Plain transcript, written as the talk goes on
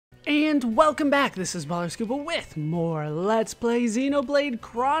And welcome back, this is Scuba with more Let's Play Xenoblade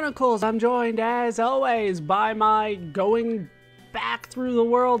Chronicles. I'm joined, as always, by my going back through the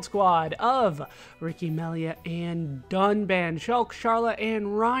world squad of Ricky, Melia, and Dunban. Shulk, Charlotte,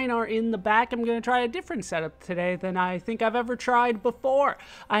 and Ryan are in the back. I'm going to try a different setup today than I think I've ever tried before.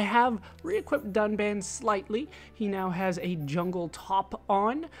 I have re-equipped Dunban slightly. He now has a jungle top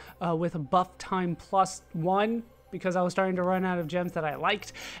on with a buff time +1. Because I was starting to run out of gems that I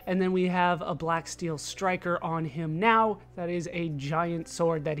liked. And then we have a black steel striker on him now. That is a giant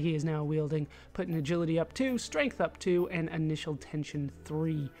sword that he is now wielding, putting agility up 2, strength up 2, and initial tension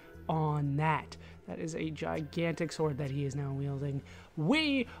 3 on that. That is a gigantic sword that he is now wielding.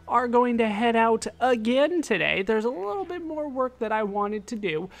 We are going to head out again today. There's a little bit more work that I wanted to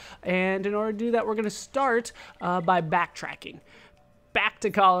do. And in order to do that, we're going to start by backtracking. Back to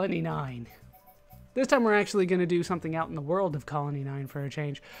Colony 9. This time we're actually going to do something out in the world of Colony 9 for a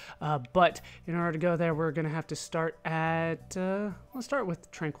change. But in order to go there, we're going to have to start at... let's start with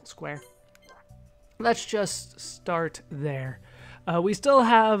Tranquil Square. Let's just start there. We still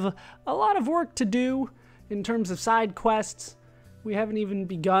have a lot of work to do in terms of side quests. We haven't even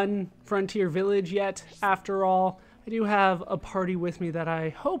begun Frontier Village yet, after all. I do have a party with me that I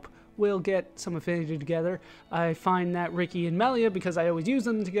hope will get some affinity together. I find that Ricky and Melia, because I always use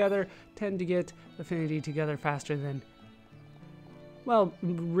them together, tend to get affinity together faster than, well,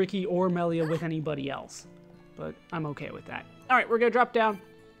 Ricky or Melia with anybody else. But I'm okay with that. Alright, we're gonna drop down.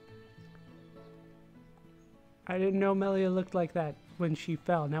 I didn't know Melia looked like that when she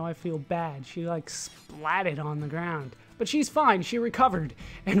fell. Now I feel bad. She like splatted on the ground. But she's fine, she recovered,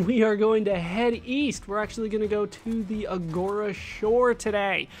 and we are going to head east. We're actually going to go to the Agora Shore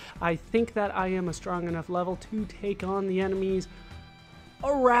today. I think that I am a strong enough level to take on the enemies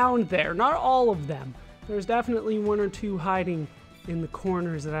around there. Not all of them. There's definitely one or two hiding in the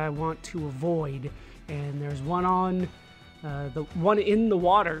corners that I want to avoid. And there's one on, the one in the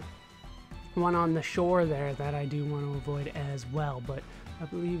water, one on the shore there that I do want to avoid as well. But I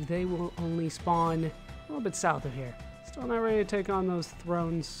believe they will only spawn a little bit south of here. Still not ready to take on those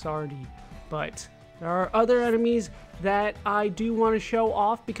Throne Sardi, but there are other enemies that I do want to show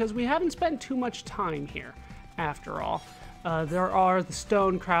off because we haven't spent too much time here, after all. There are the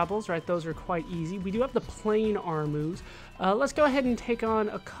Stone Crabbles, right? Those are quite easy. We do have the Plain Armus. Let's go ahead and take on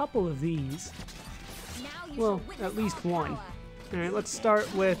a couple of these. Well, at least one. All right, let's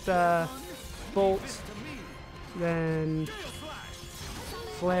start with Bolt, then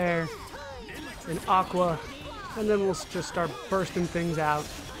Flare, then Aqua. And then we'll just start bursting things out.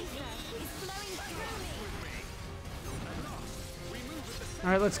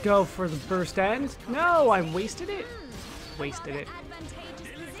 Alright, let's go for the burst end. No, I wasted it. Wasted it.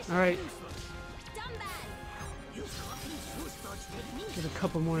 Alright. Get a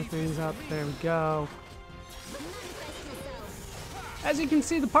couple more things up. There we go. As you can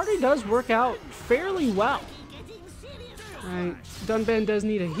see, the party does work out fairly well. Right, Dunban does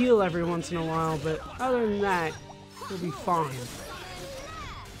need a heal every once in a while, but other than that, he'll be fine.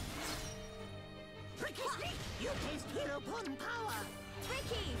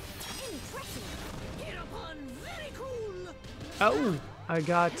 Oh, I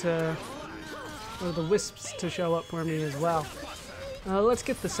got one of the wisps to show up for me as well. Let's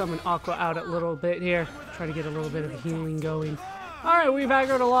get the Summon Aqua out a little bit here. Try to get a little bit of healing going. Alright, we've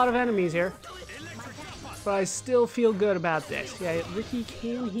aggroed a lot of enemies here. But I still feel good about this. Yeah, Ricky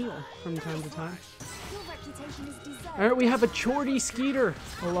can heal from time to time. Alright, we have a Chordy Skeeter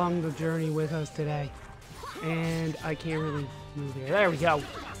along the journey with us today. And I can't really move here. There we go.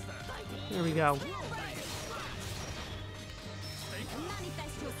 There we go.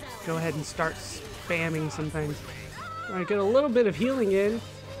 Go ahead and start spamming some things. Alright, get a little bit of healing in.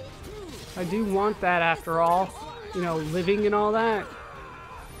 I do want that after all. You know, living and all that.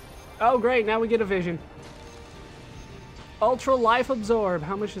 Oh great, now we get a vision. Ultra Life Absorb.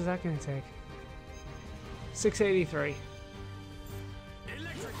 How much is that going to take? 683.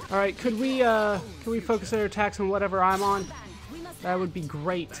 All right, could we focus our attacks on whatever I'm on? That would be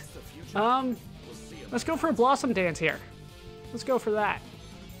great. Let's go for a Blossom Dance here. Let's go for that.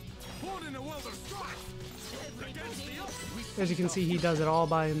 As you can see, he does it all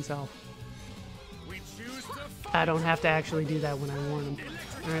by himself. I don't have to actually do that when I warn him.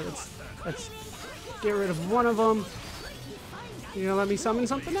 All right, let's get rid of one of them. You gonna let me summon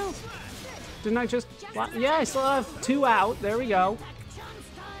something else? Didn't I just... Yeah, I still have 2 out. There we go.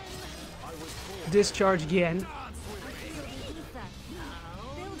 Discharge again.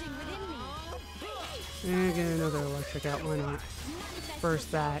 And get another electric out. Why not? Burst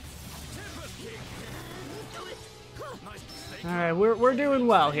that. Alright, we're doing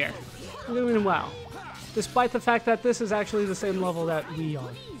well here. We're doing well. Despite the fact that this is actually the same level that we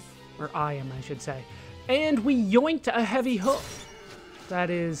are. Or I am, I should say. And we yoinked a heavy hoof. That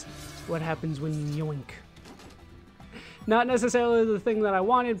is what happens when you yoink. Not necessarily the thing that I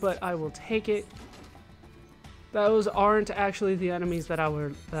wanted, but I will take it. Those aren't actually the enemies that I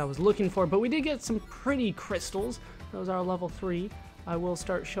was looking for, but we did get some pretty crystals. Those are level 3. I will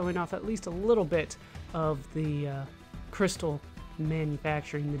start showing off at least a little bit of the crystal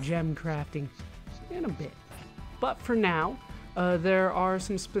manufacturing, the gem crafting, in a bit. But for now, there are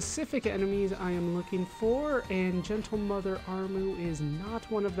some specific enemies I am looking for, and Gentle Mother Armu is not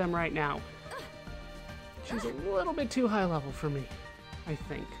one of them right now. She's a little bit too high level for me, I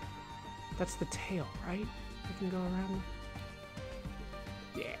think. That's the tail, right? I can go around.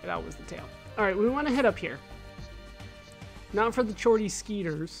 Yeah, that was the tail. Alright, we want to head up here. Not for the Chorty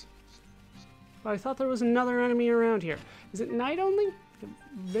Skeeters. But I thought there was another enemy around here. Is it night only? It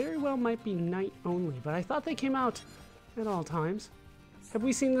very well might be night only, but I thought they came out at all times. Have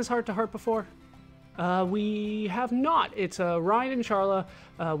we seen this heart-to-heart before? We have not. It's Ryan and Charla.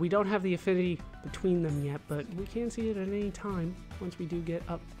 We don't have the affinity between them yet, but we can see it at any time once we do get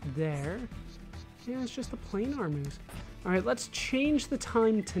up there. Yeah, it's just the plain Armus. Alright, let's change the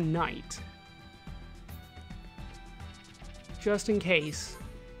time to night. Just in case.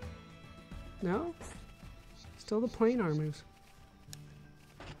 No? Still the plain Armus.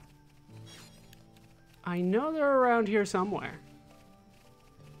 I know they're around here somewhere.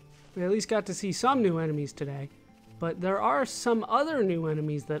 We at least got to see some new enemies today. But there are some other new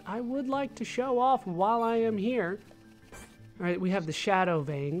enemies that I would like to show off while I am here. Alright, we have the Shadow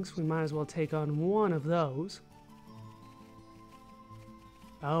Vangs. We might as well take on one of those.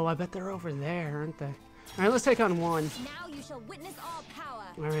 Oh, I bet they're over there, aren't they? Alright, let's take on one. Now you shall witness all power.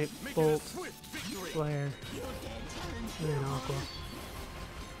 Alright, Bolt, Flare, and Aqua.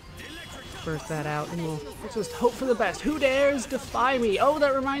 Burst that out, and let's just hope for the best. Who dares defy me? Oh,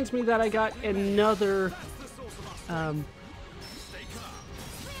 that reminds me that I got another...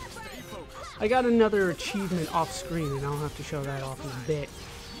 I got another achievement off screen, and I'll have to show that off in a bit.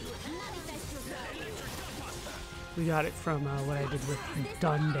 We got it from what I did with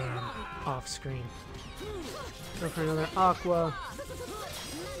Dundan off screen. Go for another Aqua.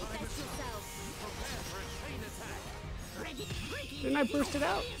 Didn't I burst it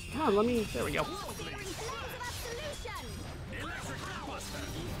out? Come on, let me... There we go.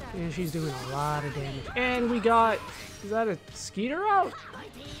 And she's doing a lot of damage. And we got... Is that a Skeeter out?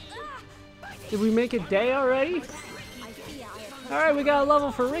 Did we make a day already? Alright, we got a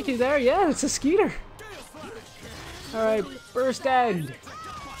level for Ricky there. Yeah, it's a Skeeter. Alright, Burst End.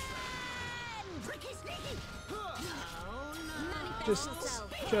 Just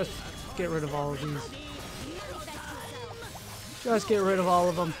get rid of all of these. Just get rid of all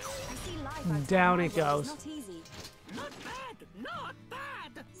of them. Down it goes.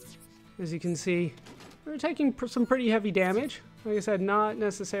 As you can see, we're taking some pretty heavy damage. Like I said, not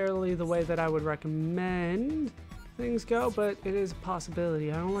necessarily the way that I would recommend things go, but it is a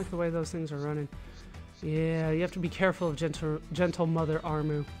possibility. I don't like the way those things are running. Yeah, you have to be careful of Gentle Mother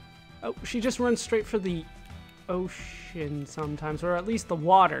Armu. Oh, she just runs straight for the ocean sometimes, or at least the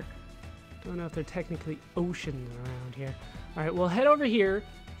water. Don't know if they're technically oceans around here. Alright, we'll head over here,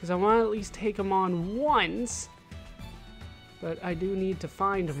 because I want to at least take them on once. But I do need to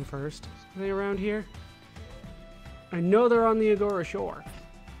find them first. Are they around here? I know they're on the Agora shore.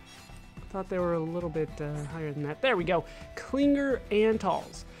 I thought they were a little bit higher than that. There we go. Klinger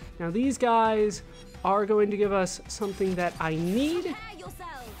Antals. Now these guys are going to give us something that I need,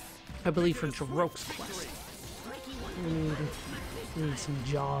 I believe, for Jarok's quest. We need some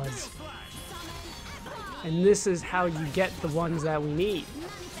jaws. And this is how you get the ones that we need.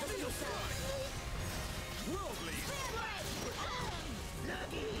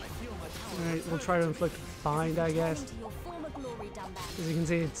 Alright, we'll try to inflict bind, I guess. As you can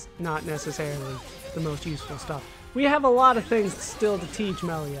see, it's not necessarily the most useful stuff. We have a lot of things still to teach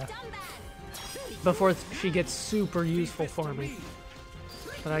Melia before she gets super useful for me.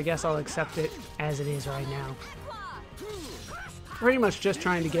 But I guess I'll accept it as it is right now. Pretty much just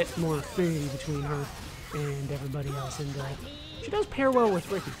trying to get more affinity between her and everybody else, and she does pair well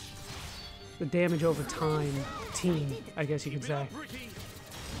with Ricky. The damage over time team, I guess you could say.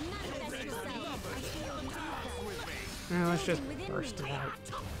 Now let's just burst it out.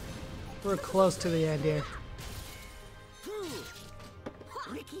 We're close to the end here.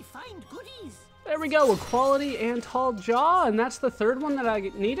 There we go, Equality and Tall Jaw, and that's the third one that I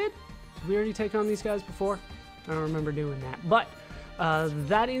needed. Did we already take on these guys before? I don't remember doing that, but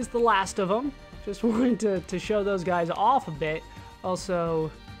that is the last of them. Just wanted to show those guys off a bit.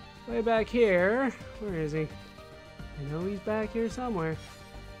 Also, way back here, where is he? I know he's back here somewhere.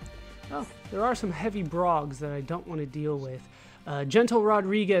 Oh, there are some heavy brogs that I don't want to deal with. Gentle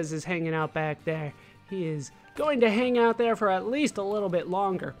Rodriguez is hanging out back there. He is going to hang out there for at least a little bit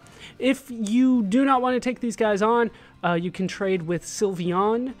longer. If you do not want to take these guys on, you can trade with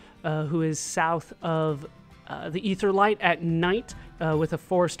Sylveon, who is south of the Aetherlight at night with a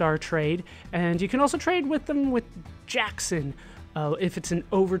 4-star trade. And you can also trade with them with Jackson, if it's an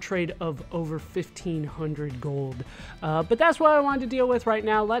overtrade of over 1,500 gold. But that's what I wanted to deal with right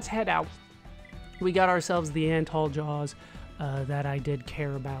now. Let's head out. We got ourselves the Antall Jaws that I did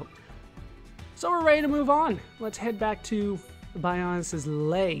care about. So we're ready to move on. Let's head back to Bionis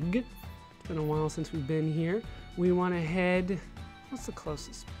Leg. It's been a while since we've been here. We want to head... What's the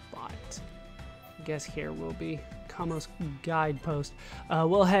closest spot? I guess here will be Kamos Guidepost.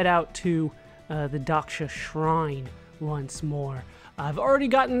 We'll head out to the Daksha Shrine once more. I've already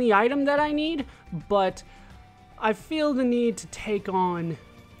gotten the item that I need, but I feel the need to take on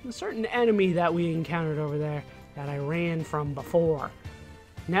a certain enemy that we encountered over there that I ran from before.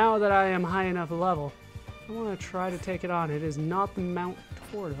 Now that I am high enough level, I want to try to take it on. It is not the Mount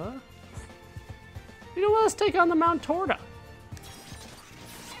Torda. You know what? Let's take on the Mount Torda.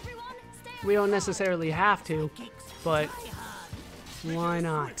 We don't necessarily have to, but why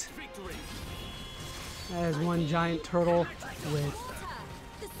not? That is one giant turtle with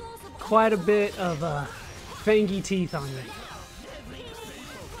quite a bit of fangy teeth on it.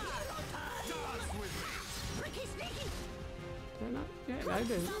 Yeah, I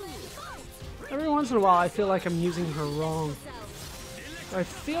did. Every once in a while, I feel like I'm using her wrong. I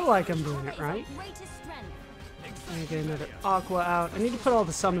feel like I'm doing it right. I need to get another Aqua out. I need to put all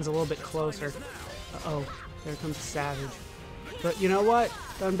the summons a little bit closer. Uh-oh, there comes Savage. But you know what?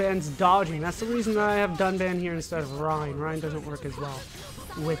 Dunban's dodging. That's the reason that I have Dunban here instead of Ryan. Ryan doesn't work as well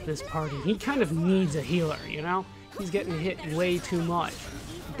with this party. He kind of needs a healer, you know? He's getting hit way too much.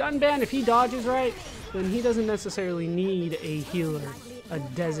 Dunban, if he dodges right, then he doesn't necessarily need a healer, a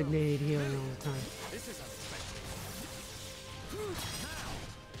designated healer all the time.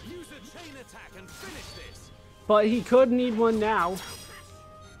 But he could need one now.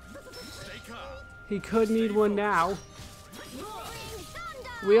 He could need one now.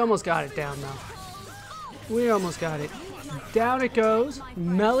 We almost got it down, though. We almost got it. Down it goes.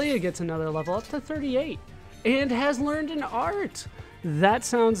 Melia gets another level up to 38 and has learned an art. That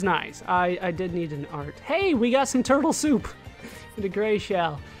sounds nice. I did need an art. Hey, we got some turtle soup and a gray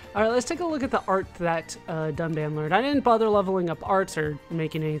shell. All right, let's take a look at the art that Dunban learned. I didn't bother leveling up arts or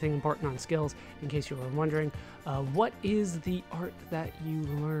making anything important on skills, in case you were wondering. What is the art that you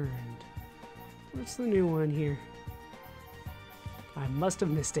learned? What's the new one here? I must have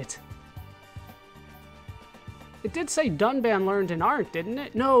missed it. It did say Dunban learned an art, didn't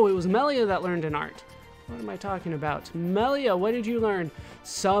it? No, it was Melia that learned an art. What am I talking about? Melia, what did you learn?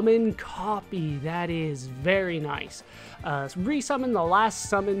 Summon Copy. That is very nice. Resummon the last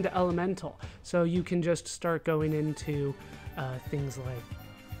summoned elemental. So you can just start going into things like,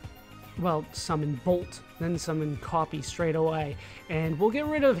 well, summon Bolt, then summon Copy straight away. And we'll get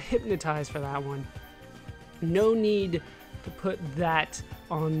rid of Hypnotize for that one. No need to put that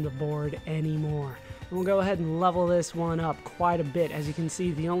on the board anymore. And we'll go ahead and level this one up quite a bit. As you can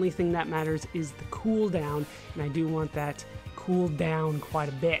see, the only thing that matters is the cooldown, and I do want that cooled down quite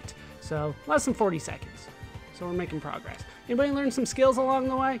a bit. So less than 40 seconds. So we're making progress. Anybody learn some skills along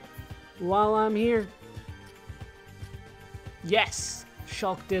the way while I'm here? Yes,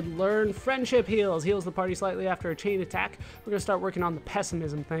 Shulk did learn Friendship Heals. Heals the party slightly after a chain attack. We're going to start working on the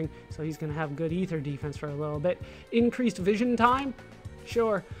Pessimism thing, so he's going to have good ether defense for a little bit. Increased vision time?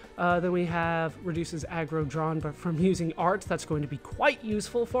 Sure. Then we have reduces aggro drawn but from using art. That's going to be quite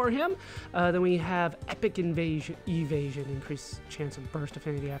useful for him. Then we have Epic Evasion, increased chance of burst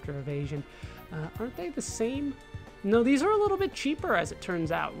affinity after evasion. Aren't they the same? No, these are a little bit cheaper, as it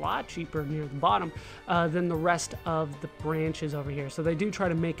turns out. A lot cheaper near the bottom than the rest of the branches over here. So they do try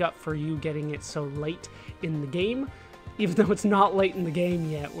to make up for you getting it so late in the game. Even though it's not late in the game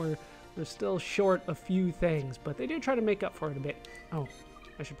yet, we're still short a few things, but they do try to make up for it a bit. Oh,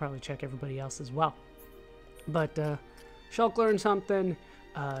 I should probably check everybody else as well. But Shulk learned something.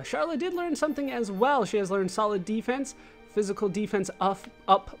 Charlotte did learn something as well. She has learned Solid Defense, Physical Defense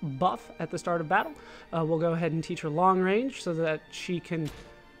up buff at the start of battle. We'll go ahead and teach her Long Range so that she can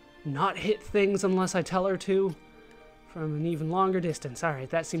not hit things unless I tell her to from an even longer distance. All right,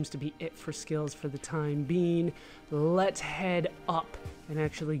 that seems to be it for skills for the time being. Let's head up and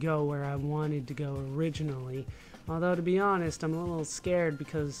actually go where I wanted to go originally. Although, to be honest, I'm a little scared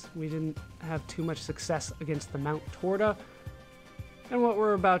because we didn't have too much success against the Mount Torta. And what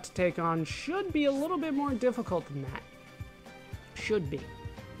we're about to take on should be a little bit more difficult than that. Should be.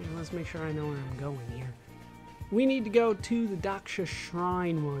 Let's make sure I know where I'm going here. We need to go to the Daksha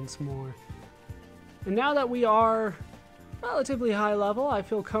Shrine once more. And now that we are relatively high level, I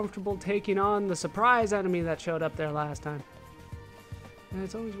feel comfortable taking on the surprise enemy that showed up there last time. And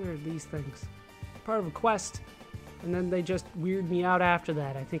it's always weird, these things. Part of a quest, and then they just weird me out after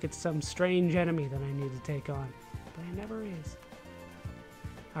that. I think it's some strange enemy that I need to take on, but it never is.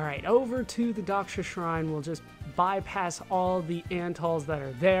 Alright, over to the Daksha Shrine. We'll just bypass all the Antals that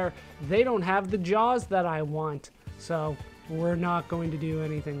are there. They don't have the jaws that I want, so we're not going to do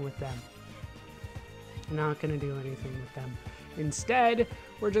anything with them. Not going to do anything with them. Instead,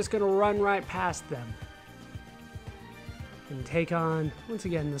 we're just going to run right past them. And take on, once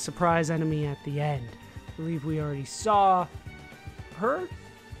again, the surprise enemy at the end. I believe we already saw her,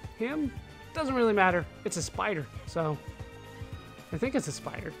 him. Doesn't really matter. It's a spider, so I think it's a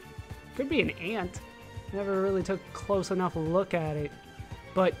spider. Could be an ant. Never really took a close enough look at it.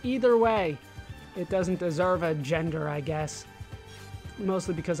 But either way, it doesn't deserve a gender, I guess.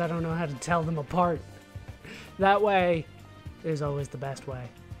 Mostly because I don't know how to tell them apart. That way is always the best way.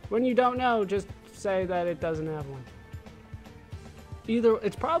 When you don't know, just say that it doesn't have one.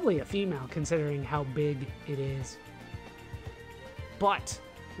 It's probably a female considering how big it is. But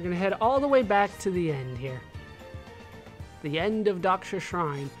we're gonna head all the way back to the end here. The end of Daksha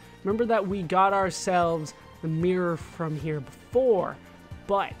Shrine. Remember that we got ourselves the mirror from here before,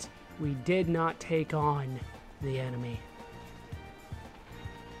 but we did not take on the enemy.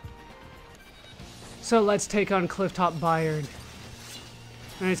 So let's take on Clifftop Byron.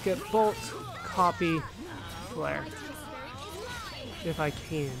 Let's get Bolt, Copy, Flare. If I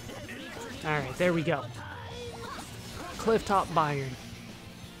can. Alright, there we go. Clifftop Byron.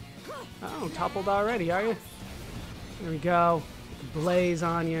 Oh, toppled already, are you? There we go. The blaze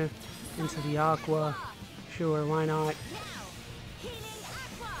on you. Into the aqua. Sure, why not?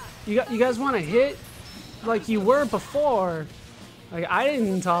 You guys want to hit? Like you were before. Like, I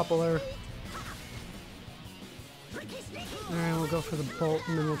didn't topple her. Alright, we'll go for the bolt,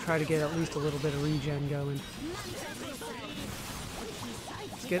 and then we'll try to get at least a little bit of regen going.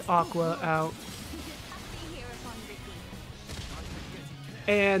 Let's get Aqua out.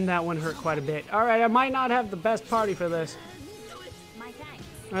 And that one hurt quite a bit. Alright, I might not have the best party for this.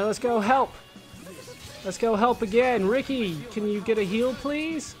 Alright, let's go help. Let's go help again. Ricky, can you get a heal,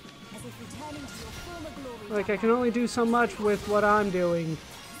 please? Like, I can only do so much with what I'm doing.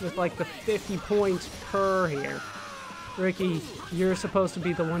 With, like, the 50 points per here. Ricky, you're supposed to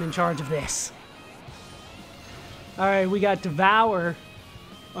be the one in charge of this. Alright, we got Devour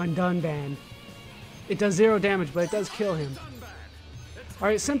on Dunban. It does 0 damage, but it does kill him.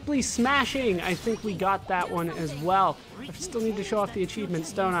 Alright, Simply Smashing. I think we got that one as well. I still need to show off the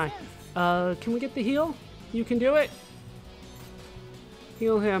achievements, don't I? Can we get the heal? You can do it?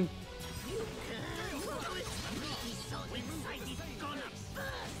 Heal him.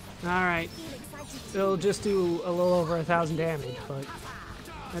 Alright. It'll just do a little over 1,000 damage, but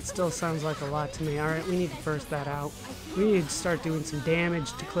that still sounds like a lot to me. Alright, we need to burst that out. We need to start doing some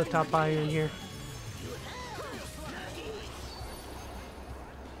damage to Clifftop Byron here.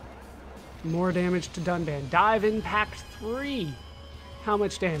 More damage to Dunban. Dive Impact 3. How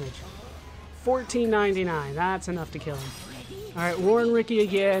much damage? 1499. That's enough to kill him. Alright, Warren Ricky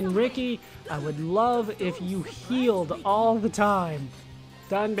again. Ricky, I would love if you healed all the time.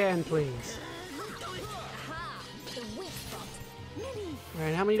 Dunban, please.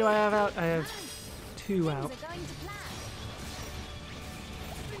 Alright, how many do I have out? I have 2 out.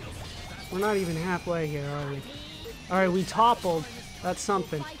 We're not even halfway here, are we? Alright, we toppled. That's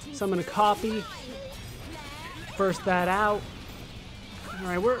something. So I'm gonna copy. Burst that out.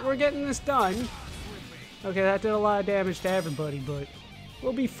 Alright, we're getting this done. Okay, that did a lot of damage to everybody, but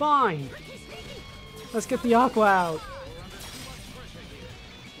we'll be fine. Let's get the Aqua out.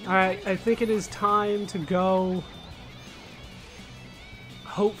 Alright, I think it is time to go,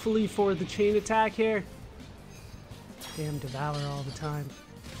 hopefully, for the chain attack here. Damn Devour all the time.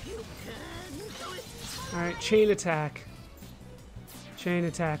 Alright, chain attack. Chain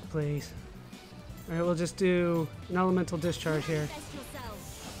attack, please. Alright, we'll just do an elemental discharge here.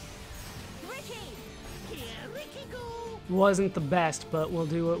 Wasn't the best, but we'll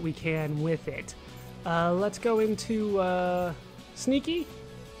do what we can with it. Let's go into Sneaky.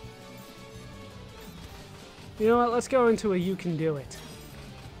 You know what? Let's go into a You Can Do It.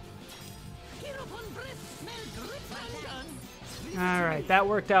 Alright, that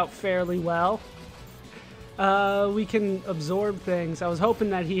worked out fairly well. We can absorb things. I was hoping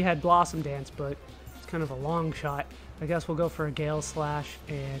that he had Blossom Dance, but it's kind of a long shot. I guess we'll go for a Gale Slash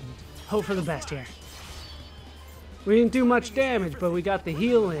and hope for the best here. We didn't do much damage, but we got the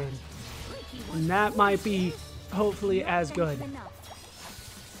heal in. And that might be hopefully as good.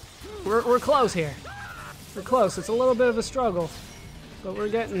 We're close here. We're close. It's a little bit of a struggle, but we're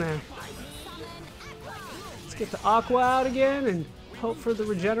getting there. Let's get the Aqua out again and hope for the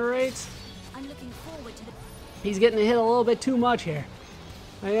regenerates. He's getting hit a little bit too much here.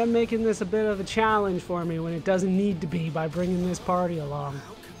 I am making this a bit of a challenge for me when it doesn't need to be by bringing this party along.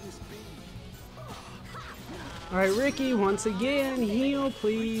 Alright, Ricky, once again, heal,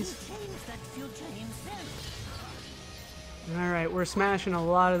 please. Alright, we're smashing a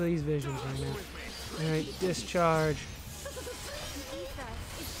lot of these visions right now. Alright, discharge.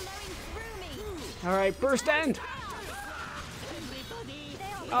 Alright, burst end!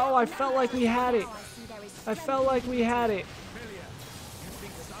 Oh, I felt like we had it. I felt like we had it.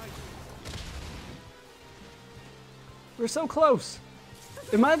 We're so close.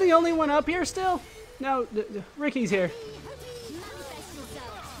 Am I the only one up here still? No, Ricky's here.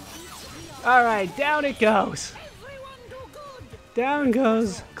 Alright, down it goes. Down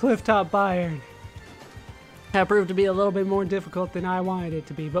goes Clifftop Byron. That proved to be a little bit more difficult than I wanted it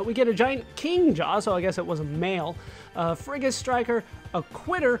to be. But we get a giant King Jaw, so I guess it was a male. A Frigate Striker, a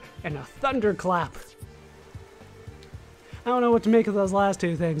Quitter, and a Thunderclap. I don't know what to make of those last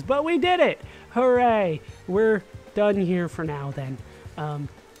two things, but we did it! Hooray! We're done here for now then. I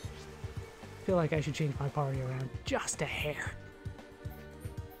feel like I should change my party around just a hair.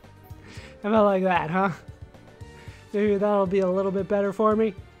 How about like that, huh? Maybe that'll be a little bit better for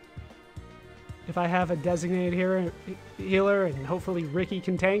me. If I have a designated healer and hopefully Ricky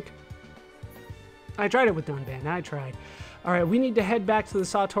can tank. I tried it with Dunban, I tried. Alright, we need to head back to the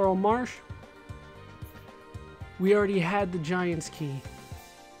Satorl Marsh. We already had the Giant's Key.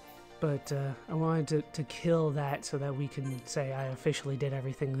 But I wanted to kill that so that we can say I officially did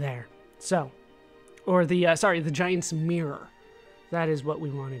everything there. So, or the Giant's Mirror. That is what we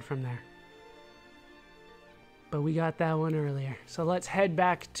wanted from there. But we got that one earlier. So let's head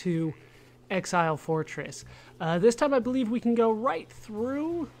back to Exile Fortress. This time I believe we can go right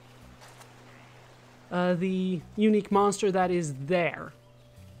through the unique monster that is there.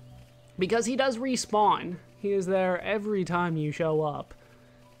 Because he does respawn. He is there every time you show up.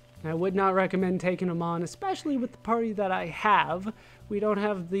 I would not recommend taking him on, especially with the party that I have. We don't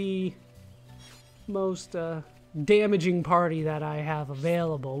have the most damaging party that I have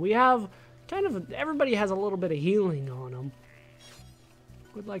available. We have kind of, everybody has a little bit of healing on them.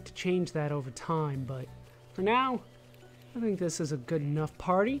 Would like to change that over time, but for now, I think this is a good enough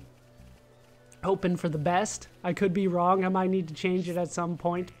party. Hoping for the best. I could be wrong. I might need to change it at some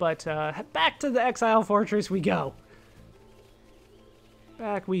point, but back to the Exile Fortress we go.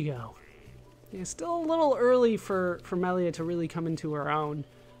 Back we go. Yeah, still a little early for Melia to really come into her own.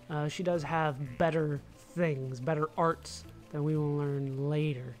 She does have better things, better arts that we will learn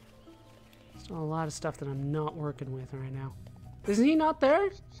later. Still a lot of stuff that I'm not working with right now. Isn't he not there?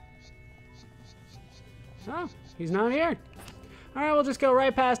 Oh, he's not here. Alright, we'll just go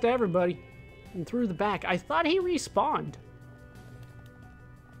right past everybody. And through the back. I thought he respawned.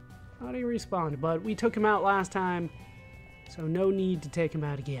 But we took him out last time. So no need to take him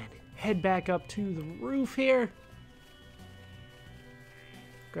out again. Head back up to the roof here.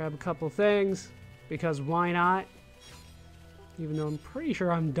 Grab a couple things. Because why not? Even though I'm pretty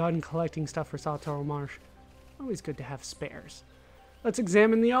sure I'm done collecting stuff for Satorl Marsh. Always good to have spares. Let's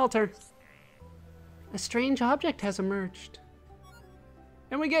examine the altar. A strange object has emerged.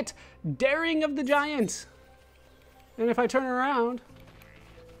 And we get Daring of the Giants. And if I turn around,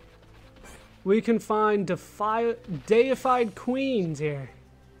 we can find deified queens here.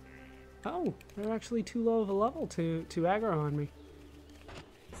 Oh, they're actually too low of a level to aggro on me.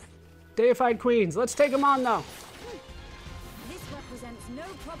 Deified queens. Let's take them on though. This represents no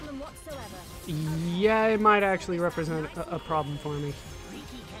problem whatsoever. Yeah, it might actually represent a problem for me.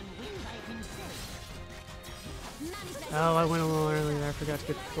 Oh, I went a little early there. I forgot to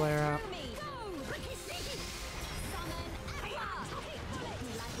get the flare out.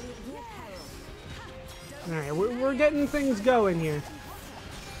 Alright, we're getting things going here.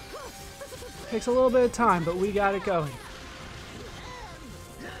 Takes a little bit of time, but we got it going.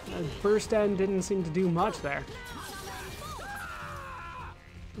 Burst end didn't seem to do much there.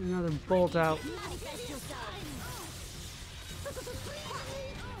 Another bolt out.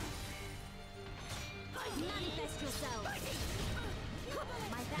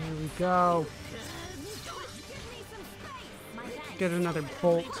 There we go. Get another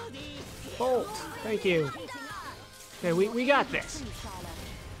bolt. Bolt! Thank you. Okay, we got this.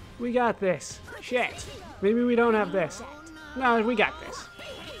 We got this. Shit. Maybe we don't have this. No, we got this.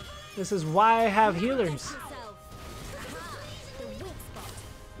 This is why I have healers.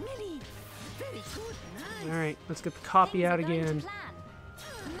 Alright, let's get the copy out again.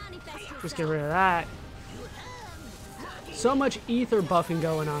 Just get rid of that. So much ether buffing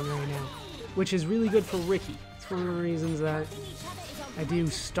going on right now, which is really good for Ricky. It's one of the reasons that I do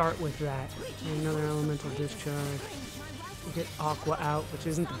start with that. And another elemental discharge. We'll get Aqua out, which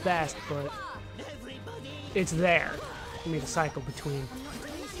isn't the best, but it's there. We made a cycle between.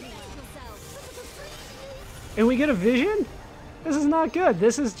 And we get a vision? This is not good.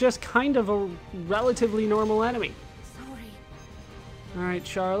 This is just kind of a relatively normal enemy. Alright,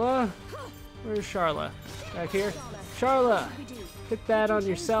 Sharla. Where's Sharla? Back here. Sharla! Hit that on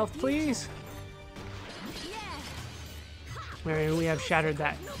yourself, please. Alright, we have shattered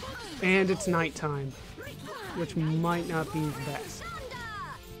that. And it's nighttime, which might not be the best.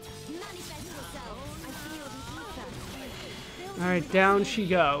 Alright, down she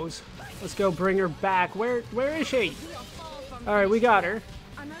goes. Let's go bring her back. Where is she? Alright, we got her.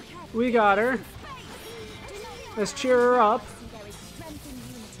 We got her. Let's cheer her up.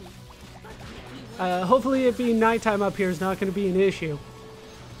 Hopefully it being nighttime up here is not going to be an issue.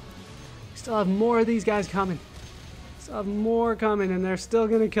 We still have more of these guys coming. Still have more coming, and they're still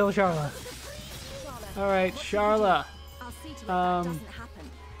going to kill Sharla. Alright, Sharla.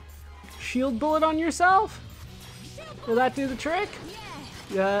 Shield bullet on yourself? Will that do the trick?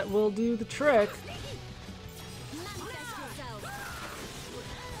 Yeah, it will do the trick.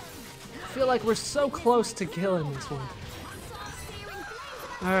 I feel like we're so close to killing this one.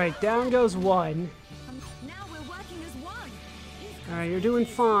 Alright, down goes one. Alright, you're doing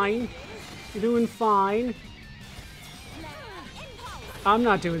fine. You're doing fine. I'm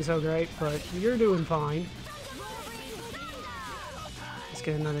not doing so great, but you're doing fine. Let's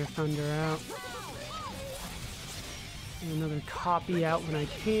get another thunder out. And another copy out when I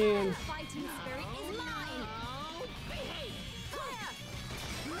can.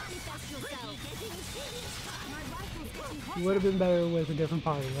 Would have been better with a different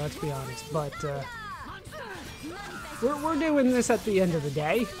party, let's be honest. But we're doing this at the end of the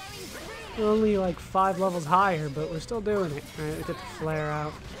day. We're only like 5 levels higher, but we're still doing it. Alright, we get the flare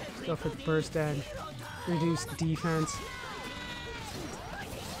out. Go for the burst end. Reduce defense.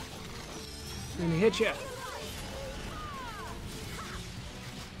 And hit ya.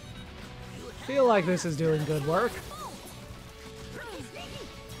 Feel like this is doing good work.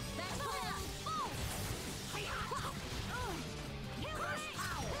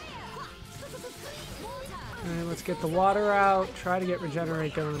 Alright, let's get the water out. Try to get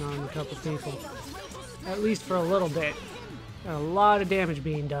regenerate going on a couple people. At least for a little bit. Got a lot of damage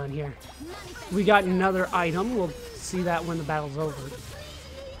being done here. We got another item. We'll see that when the battle's over.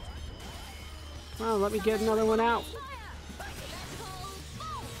 Come on, let me get another one out.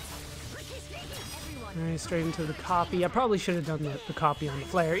 Alright, straight into the copy. I probably should have done the copy on the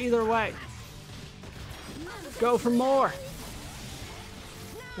flare. Either way. Go for more.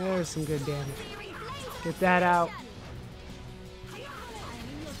 There's some good damage. Get that out.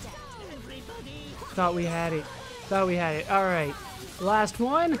 Thought we had it. Thought we had it. Alright. Last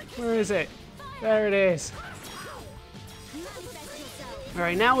one? Where is it? There it is.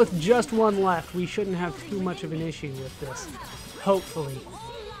 Alright, now with just one left, we shouldn't have too much of an issue with this. Hopefully.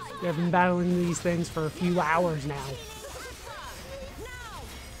 We have been battling these things for a few hours now.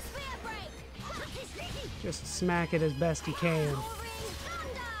 Just smack it as best you can.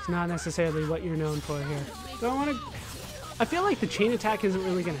 It's not necessarily what you're known for here. Don't want to... I feel like the chain attack isn't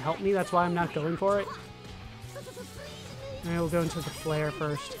really going to help me. That's why I'm not going for it. Alright, we'll go into the flare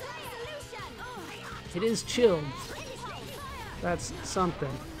first. It is chilled. That's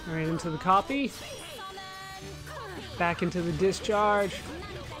something. Alright, into the copy. Back into the discharge.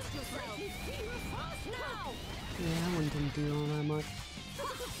 Yeah, that one didn't do all that much.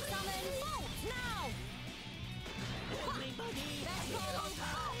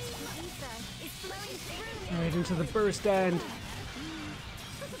 Alright, into the burst end.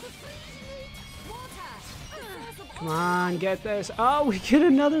 Come on, get this. Oh, we get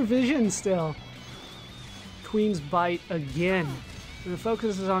another vision still. Queen's Bite again. And the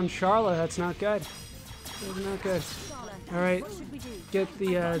focus is on Sharla. That's not good. That's not good. Alright, get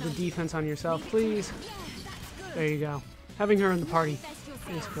the defense on yourself, please. There you go. Having her in the party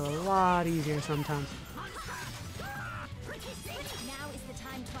makes it a lot easier sometimes.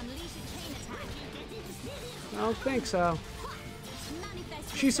 I don't think so.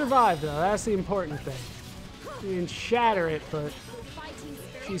 She survived, though. That's the important thing. We didn't shatter it, but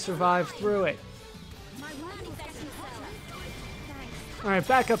she survived through it. Alright,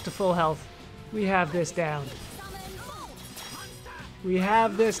 back up to full health. We have this down. We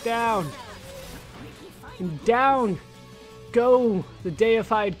have this down. And down go the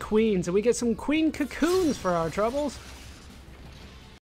deified queens. And we get some queen cocoons for our troubles.